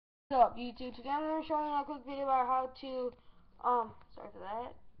What's up, YouTube? Today I'm going to show you a quick video about sorry for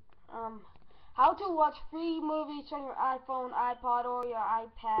that, how to watch free movies on your iPhone, iPod, or your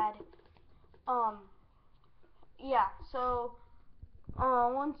iPad. Yeah, so,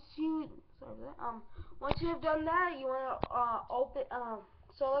 once you have done that, you want to,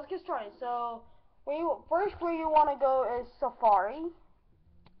 so let's get started. So, where you want to go is Safari.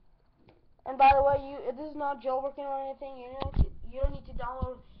 And by the way, this is not jailbreaking or anything. You don't need to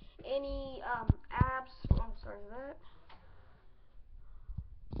download any apps. Oh, sorry for that.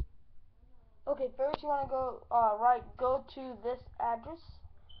 Okay, first you want to go to this address.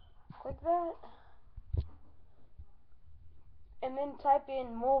 Click that, and then type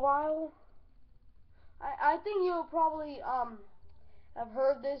in mobile. I think you'll probably have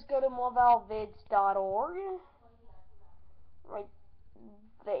heard this. Go to mobilevids.org. Right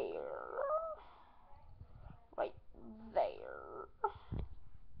there. Right there.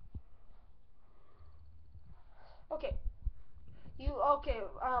 Okay.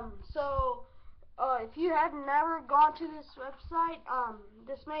 If you have never gone to this website,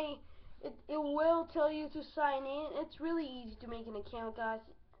 it will tell you to sign in. It's really easy to make an account, guys.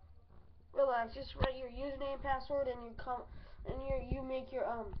 Relax, just write your username, password, and you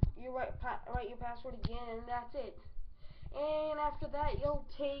write your password again, and that's it. And after that, you'll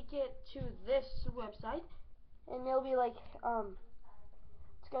take it to this website, and you'll be like,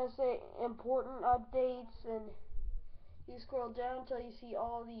 it's gonna say important updates, and you scroll down until you see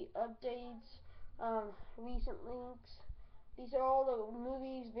all the updates, recent links. These are all the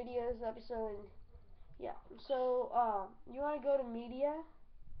movies, videos, episodes. Yeah. So you want to go to media,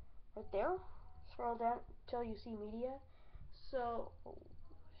 right there. Scroll down until you see media. So, oh,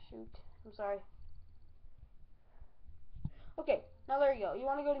 shoot, I'm sorry. Okay, now there you go. You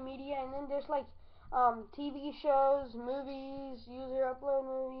want to go to media, and then there's like TV shows, movies, user upload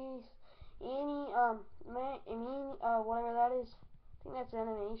movies, whatever that is. I think that's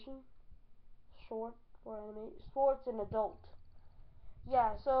animation. Short for anime, sports, and adult.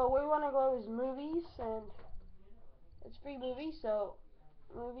 Yeah, so where you want to go is movies, and it's free movies, so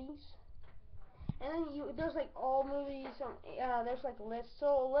movies. And then there's like all movies, there's like lists.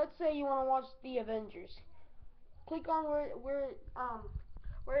 So let's say you want to watch The Avengers. Click on where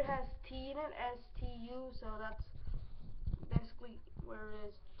it has T in it, STU, so that's basically where it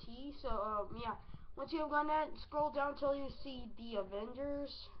is T. So yeah, once you have done that, scroll down until you see The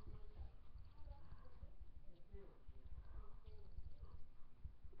Avengers.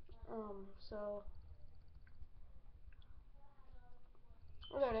 So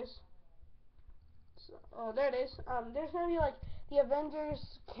oh, there it is. So, oh, there it is. There's gonna be like The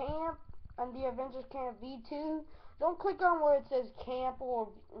Avengers Camp and The Avengers Camp V2. Don't click on where it says Camp or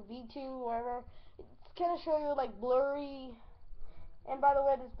V2, whatever. It's gonna show you like blurry. And by the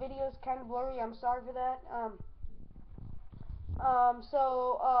way, this video is kind of blurry. I'm sorry for that.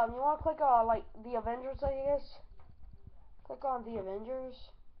 You want to click on like The Avengers, I guess. Click on The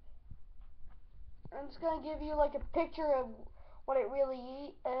Avengers. And it's gonna give you like a picture of what it really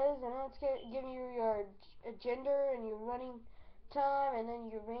is, and then it's gonna give you your gender and your running time, and then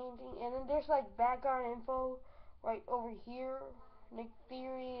your ranging, and then there's like background info right over here. Nick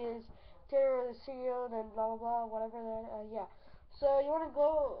Fury is terror of the serial, then blah blah blah, whatever that. Yeah. So you want to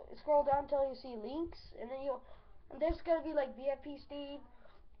go scroll down until you see links, and then there's gonna be like BFP Steam.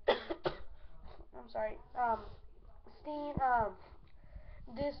 I'm sorry. Steam.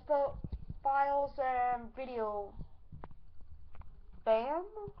 Dispo files and video ban,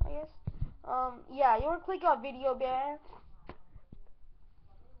 I guess. Yeah, you want to click on video ban,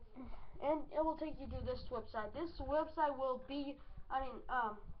 and it will take you to this website. This website will be,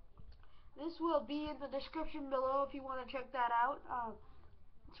 this will be in the description below if you want to check that out.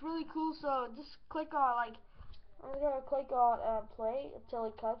 It's really cool. So just click on I'm gonna click on play until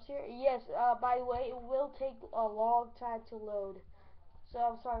it comes here. Yes. By the way, it will take a long time to load. So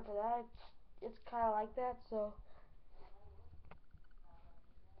I'm sorry for that. It's kind of like that. So.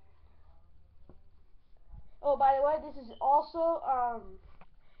 Oh, by the way, this is also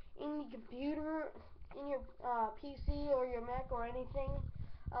in the computer, in your PC or your Mac or anything.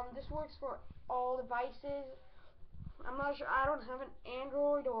 This works for all devices. I'm not sure. I don't have an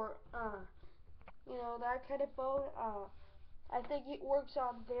Android or that kind of phone. I think it works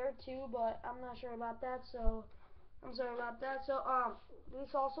on there too, but I'm not sure about that. So I'm sorry about that. So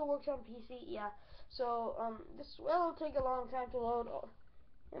this also works on PC. Yeah. So this will take a long time to load.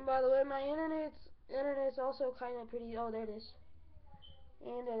 And by the way, my internet's also kind of pretty. Oh, there it is.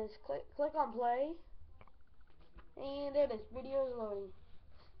 And it is. Click on play. And there it is. Video is loading.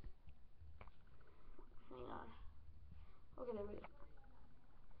 Hang on. Okay, there we go.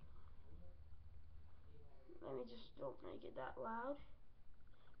 me just don't make it that loud.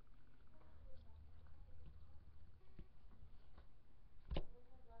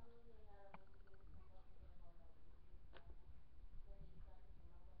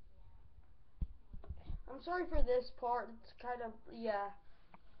 I'm sorry for this part. It's kind of, yeah,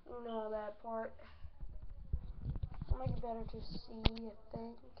 you know that part. I'll make it better to see, I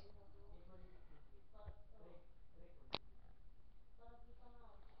think.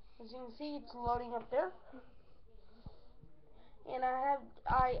 As you can see, it's loading up there. And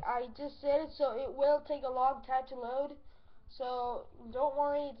I just said it, so it will take a long time to load. So don't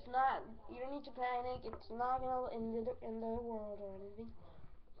worry, it's not, you don't need to panic. It's not gonna end in the world or anything.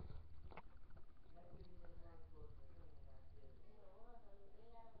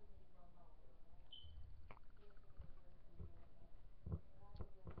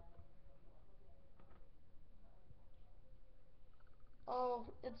 Oh,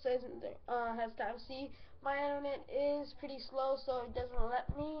 it says it there, has time. See, my internet is pretty slow, so it doesn't let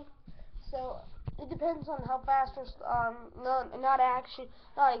me. So it depends on how fast or no, not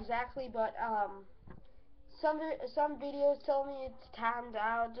exactly, but some videos tell me it's timed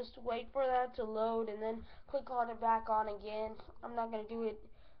out. Just wait for that to load and then click on it back on again. I'm not gonna do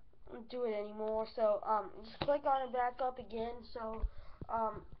it anymore. So just click on it back up again. So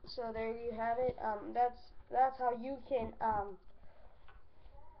there you have it. That's how you can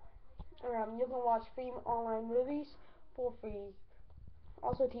watch free online movies for free.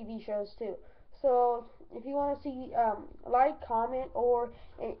 Also TV shows too. So if you want to see, like, comment, or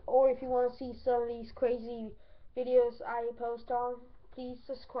if you want to see some of these crazy videos I post on, please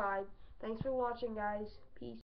subscribe. Thanks for watching, guys.